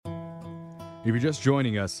If you're just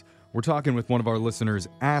joining us, we're talking with one of our listeners,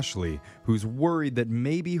 Ashley, who's worried that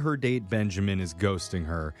maybe her date Benjamin is ghosting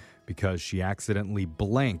her because she accidentally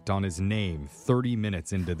blanked on his name 30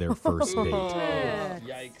 minutes into their first date.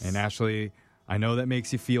 Yikes. And Ashley, I know that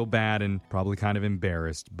makes you feel bad and probably kind of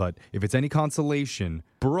embarrassed, but if it's any consolation,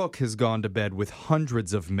 Brooke has gone to bed with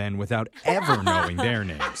hundreds of men without ever knowing their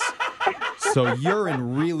names. So you're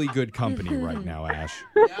in really good company right now, Ash.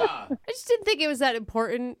 Yeah. I just didn't think it was that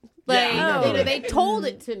important. Like, Yeah. they told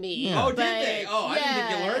it to me. Yeah. Oh, did they? Oh, I didn't think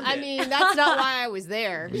you learned it. I mean, that's not why I was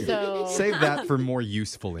there. So Save that for more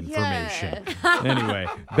useful information. Anyway,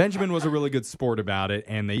 Benjamin was a really good sport about it,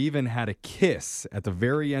 and they even had a kiss at the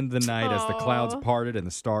very end of the night as the clouds parted and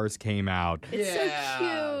the stars came out. It's so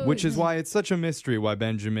cute. Which is why it's such a mystery why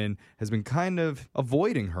Benjamin has been kind of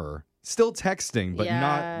avoiding her. Still texting, but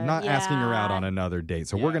not asking her out on another date.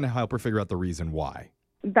 So we're going to help her figure out the reason why.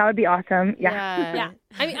 That would be awesome. Yeah.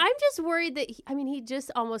 I mean, I'm just worried that, he just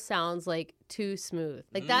almost sounds like too smooth.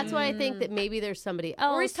 Like, that's why I think that maybe there's somebody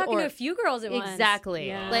else. Or he's talking to a few girls at once. Exactly.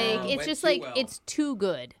 Yeah. Like, it's Went just too like, well. it's too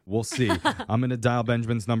good. We'll see. I'm going to dial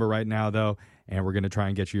Benjamin's number right now, though, and we're going to try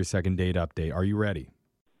and get you your second date update. Are you ready?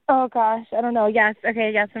 Oh, gosh. I don't know. Yes. Okay.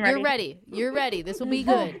 Yes, I'm ready. You're ready. You're ready. This will be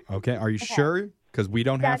good. Okay. Are you sure? Because we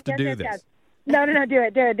don't have to do this. Yes. No. Do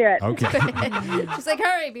it. Okay. She's like,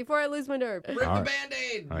 hurry before I lose my nerve. Rip All the right.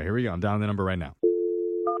 Band-Aid. All right, here we go. I'm dialing the number right now.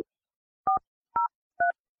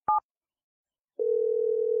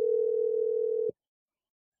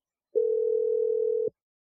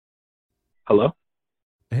 Hello?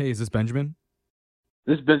 Hey, is this Benjamin?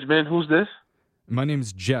 This is Benjamin. Who's this? My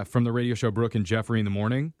name's Jeff from the radio show Brooke and Jeffrey in the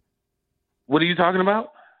Morning. What are you talking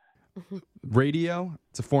about? Radio,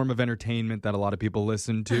 it's a form of entertainment that a lot of people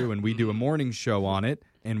listen to, and we do a morning show on it.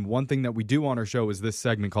 And one thing that we do on our show is this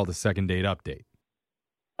segment called the Second Date Update.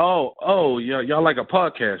 Y'all like a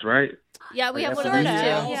podcast, right? Yeah, we have one of Sorta. those too.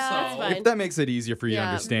 Yeah. Yeah, that's If fine. that makes it easier for you to Yeah.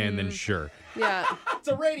 understand, then sure. Yeah. It's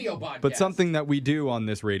a radio podcast. But something that we do on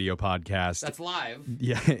this radio podcast That's live.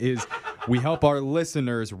 is we help our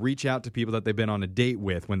listeners reach out to people that they've been on a date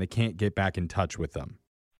with when they can't get back in touch with them.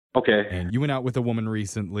 Okay. And you went out with a woman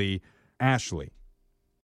recently, Ashley.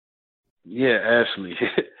 Yeah, Ashley.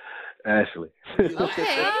 Ashley.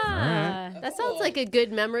 Okay. Alright. That sounds like a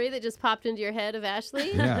good memory that just popped into your head of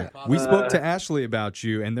Ashley. Yeah. We spoke to Ashley about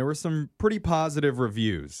you, and there were some pretty positive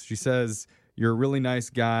reviews. She says you're a really nice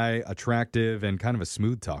guy, attractive, and kind of a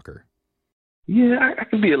smooth talker. Yeah, I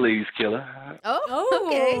can be a ladies killer. Oh,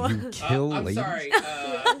 okay. You kill I'm ladies? sorry.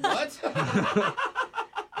 What?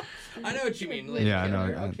 I know what you mean. Lady Yeah, I know.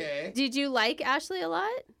 killer. Okay. Did you like Ashley a lot?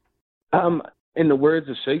 In the words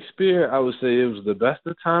of Shakespeare, I would say it was the best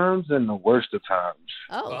of times and the worst of times.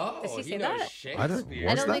 Oh. Oh, Does he you say know that? Shakespeare. I don't- I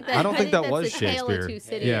what's don't that? think that, I don't think that that's was the Tale Shakespeare. of Two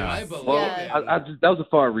Cities. Yeah. I believe Well, it. that was a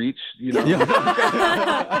far reach, you know.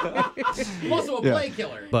 I'm also a play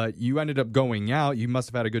killer. But you ended up going out. You must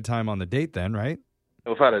have had a good time on the date then, right?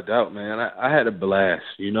 Without a doubt, man. I had a blast,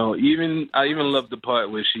 you know. I even loved the part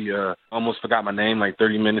where she almost forgot my name like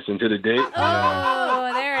 30 minutes into the date.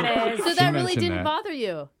 Oh, there it is. So She that really mentioned didn't that. bother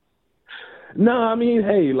you? No, I mean,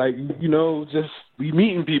 hey, like, you know, just we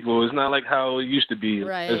meeting people. It's not like how it used to be.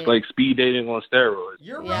 Right. It's like speed dating on steroids.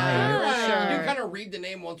 You're right. Yeah, You're right. sure. You kind of read the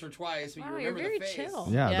name once or twice, but Wow, you you're remember very the face. chill.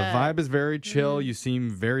 Yeah, Yeah. the vibe is very chill. You seem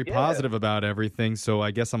very Yeah. positive about everything. So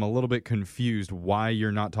I guess I'm a little bit confused why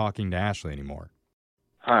you're not talking to Ashley anymore.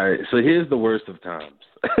 All right, so here's the worst of times.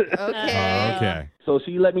 Okay. Okay. So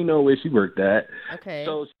she let me know where she worked at. Okay.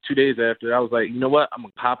 So 2 days after, I was like, you know what? I'm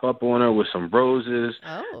going to pop up on her with some roses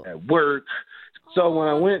Oh. at work. So when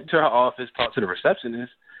I went to her office, talked to the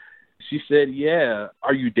receptionist, she said, yeah,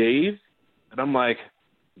 are you Dave? And I'm like,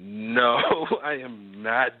 no, I am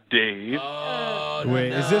not Dave. Oh,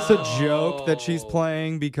 Wait, is this a joke that she's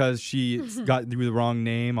playing because she got the wrong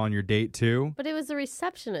name on your date too? But it was the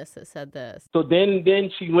receptionist that said this. So then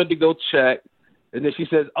she went to go check, and then she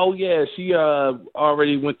says, oh, yeah, she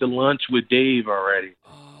already went to lunch with Dave already.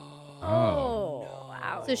 Oh.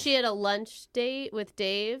 Wow. So she had a lunch date with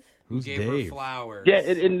Dave? Who's Gave her Dave? flowers. Yeah,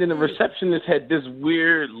 and then the receptionist had this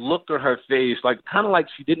weird look on her face, like kind of like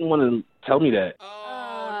she didn't want to tell me that.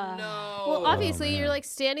 Oh, no. Well, obviously, man. you're like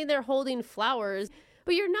standing there holding flowers,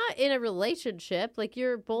 but you're not in a relationship. Like,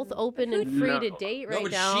 you're both open and free to No. date No, right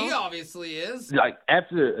but now. she obviously is. Like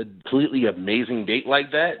after a completely amazing date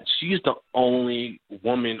like that, she's the only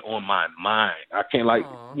woman on my mind. I can't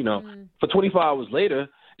Aw. for 24 hours later,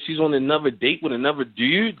 she's on another date with another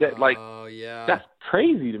dude that Oh, yeah. that's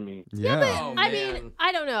crazy to me. Yeah. Oh, I man. mean,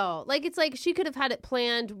 I don't know. Like, it's like she could have had it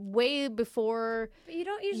planned way before. But you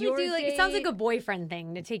don't usually Your do like it sounds like date. a boyfriend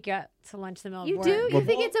thing to take you out to lunch in the middle You of work. do? You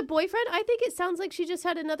think it's a boyfriend? I think it sounds like she just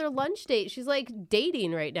had another lunch date. She's like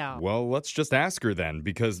dating right now. Well, let's just ask her then,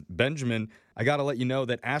 because Benjamin, I got to let you know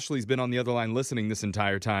that Ashley's been on the other line listening this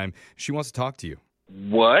entire time. She wants to talk to you.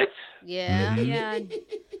 What? Yeah. Yeah.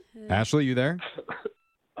 Ashley, you there?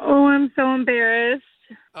 Oh, I'm so embarrassed.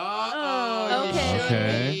 Uh-oh. Okay. You should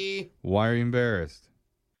Okay. be. Why are you embarrassed?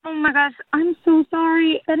 Oh my gosh, I'm so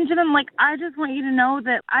sorry. Benjamin, like, I just want you to know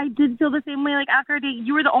that I did feel the same way, like, after our date.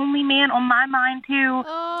 You were the only man on my mind, too.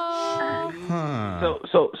 Oh. Huh.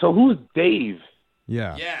 So who's Dave,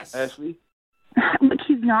 Yeah. Yes. Ashley? Look,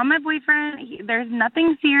 he's not my boyfriend. There's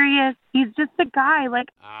nothing serious. He's just a guy. Like,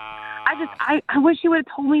 I wish you would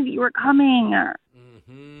have told me that you were coming.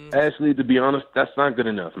 Mhm. Ashley, to be honest, that's not good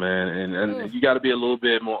enough, man. And you got to be a little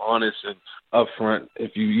bit more honest and upfront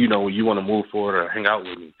if you want to move forward or hang out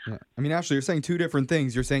with me. Yeah. I mean, Ashley, you're saying two different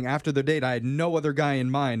things. You're saying after the date, I had no other guy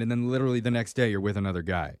in mind, and then literally the next day, you're with another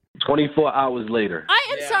guy. 24 hours later. I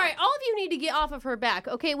am Yeah. sorry. All of you need to get off of her back.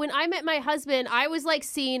 Okay, when I met my husband, I was like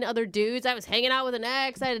seeing other dudes. I was hanging out with an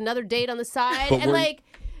ex. I had another date on the side. But and were- like,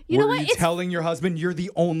 you know Were what? you telling your husband you're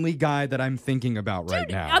the only guy that I'm thinking about right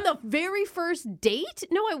now? On the very first date?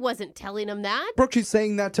 No, I wasn't telling him that. Brooke, she's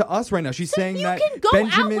saying that to us right now. She's saying you that can go out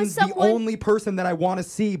with Benjamin's the someone- only person that I want to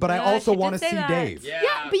see, but I Yeah, also she did want to say see that. Dave. Yeah.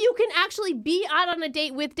 Yeah, but you can actually be out on a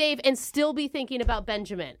date with Dave and still be thinking about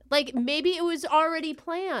Benjamin. Like, maybe it was already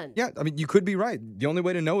planned. Yeah, I mean, you could be right. The only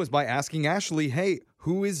way to know is by asking Ashley, hey,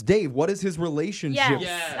 who is Dave? What is his relationship Yes.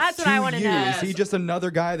 Yes. That's what to I want to you? know. Is he just another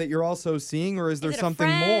guy that you're also seeing, or is there Is it a something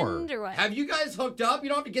more? friend Or what? Have you guys hooked up? You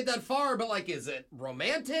don't have to get that far, but like, is it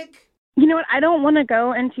romantic? You know what? I don't want to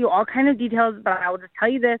go into all kind of details, but I will just tell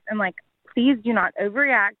you this, and, like, please do not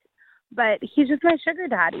overreact. But he's just my sugar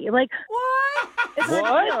daddy. Like, What? it's What?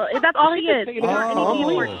 not a deal. That's all he is. He's not Oh.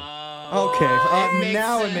 anything more. Okay,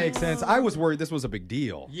 now it sense. makes sense. I was worried this was a big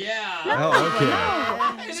deal. Yeah.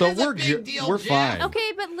 Oh, okay. It So is a we're big good. deal, We're Jack. fine.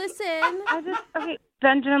 Okay, but listen. Okay,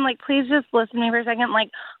 Benjamin, like, please just listen to me for a second. Like,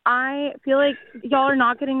 I feel like y'all are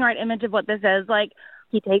not getting the right image of what this is. Like,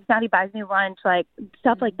 he takes me out, he buys me lunch, like,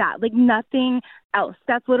 stuff like that. Like, nothing else.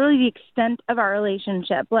 That's literally the extent of our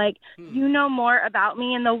relationship. Like, you know more about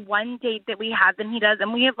me in the one date that we have than he does.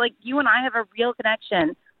 And we have, like, you and I have a real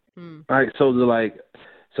connection. All right,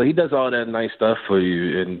 so he does all that nice stuff for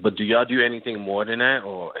you, but do y'all do anything more than that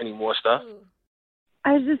or any more stuff?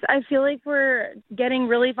 I feel like we're getting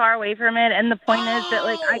really far away from it. And the point is that,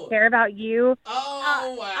 like, I care about you.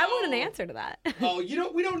 Oh, wow. I want an answer to that. Oh,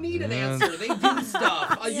 we don't need an Yeah. answer. They do stuff.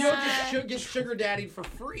 You don't Yeah. just get sugar daddied for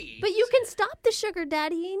free. But you can stop the sugar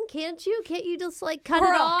daddying, can't you? Can't you just like cut it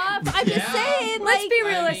Brooke. off? I'm just Yeah. saying, Let's like, be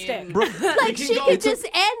realistic. like we she can could go- just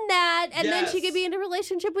end that, and then she Yes. could be in a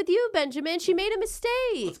relationship with you, Benjamin. She made a mistake.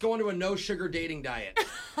 Let's go into a no sugar dating diet.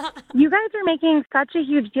 You guys are making such a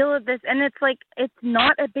huge deal of this, and it's like, it's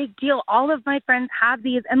not a big deal. All of my friends have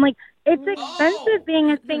these, and, like, it's expensive being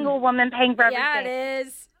a single woman paying for Yeah, everything. it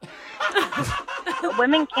is.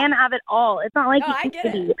 Women can have it all. It's not like Oh, I it get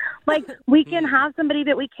used to it. be. Like, we can have somebody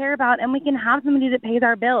that we care about, and we can have somebody that pays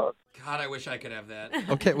our bills. God, I wish I could have that.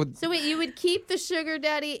 Okay, well, So wait, you would keep the sugar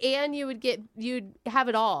daddy, and you'd have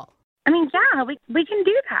it all. I mean, yeah, we can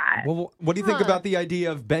do that. well, what do you think Huh. about the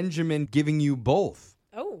idea of Benjamin giving you both?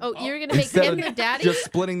 Oh, you're gonna make Instead him of the daddy? just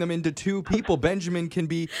splitting them into two people, Benjamin can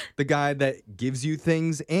be the guy that gives you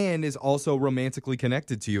things and is also romantically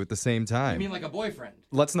connected to you at the same You time. mean like a boyfriend?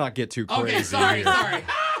 Let's not get too crazy. Okay, sorry, here. sorry.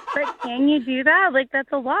 But can you do that? Like,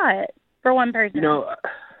 that's a lot for one person. You know,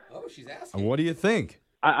 Oh, she's asking. What do you think?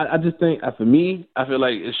 I just think, for me, I feel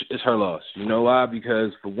like it's her loss. You know why?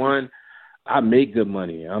 Because, for one, I make good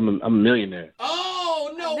money. I'm a millionaire.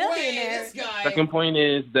 Oh, no way. Millionaire. This guy. Second point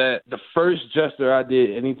is that the first gesture I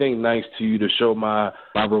did anything nice to you to show my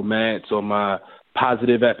romance or my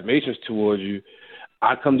positive affirmations towards you,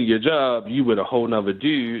 I come to your job, you with a whole nother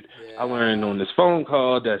dude. I learned on this phone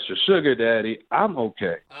call that's your sugar daddy. I'm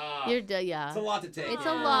okay. Yeah. It's a lot to take. It's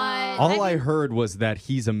a lot. All I heard was that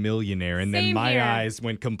he's a millionaire, and then Same my here. eyes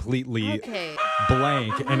went completely Okay.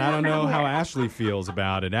 blank, and I don't know how Ashley feels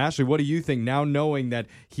about it. Ashley, what do you think now, knowing that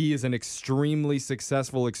he is an extremely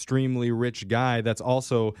successful, extremely rich guy that's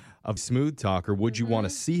also a smooth talker? Would you want to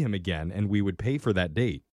see him again, and we would pay for that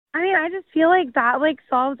date? I mean, I just feel like that, like,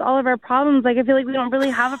 solves all of our problems. Like, I feel like we don't really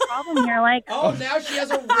have a problem here. Like, Oh, now she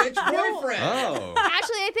has a rich boyfriend. Oh.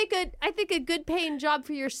 Actually, I think a good paying job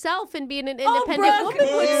for yourself and being an independent Brooke.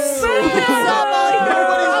 woman would Boo. solve all your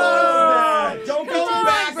Nobody problems. loves that. Don't go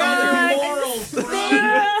back on your morals,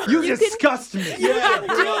 Brooke. You disgust me. Yeah, Do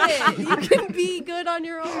Brooke. it. You can be good on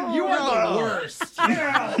your own. You are the worst.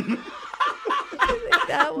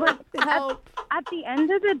 That would help. At the end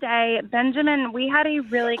of the day, Benjamin, we had a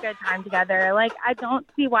really good time together. Like, I don't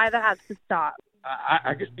see why that has to stop.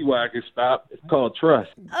 I can see why I can stop. It's called trust.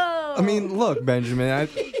 Oh. I mean, look, Benjamin,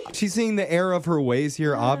 she's seeing the error of her ways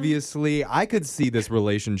here, obviously. I could see this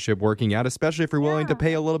relationship working out, especially if you're willing to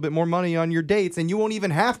pay a little bit more money on your dates, and you won't even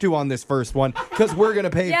have to on this first one because we're going to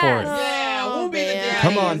pay for it. Yeah, we'll be the man. daddies.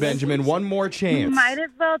 Come on, Benjamin, one more You chance. might as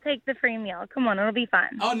well take the free meal. Come on, it'll be fun.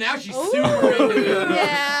 Oh, now she's super into it.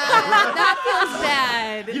 Yeah, that feels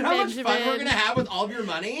bad, You know how much Benjamin. fun we're going to have with all of your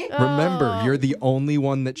money? Remember, you're the only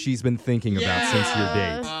one that she's been thinking about since your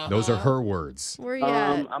date. Uh-huh. Those are her words. Where you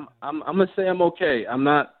at? I'm gonna say I'm okay.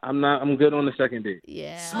 I'm good on the second date.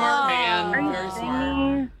 Yeah. Smart man. Are you Very kidding smart.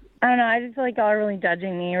 me? I don't know. I just feel like y'all are really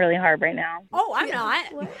judging me really hard right now. Oh, I'm not.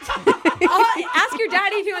 Ask your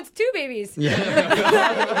daddy if he wants 2 babies.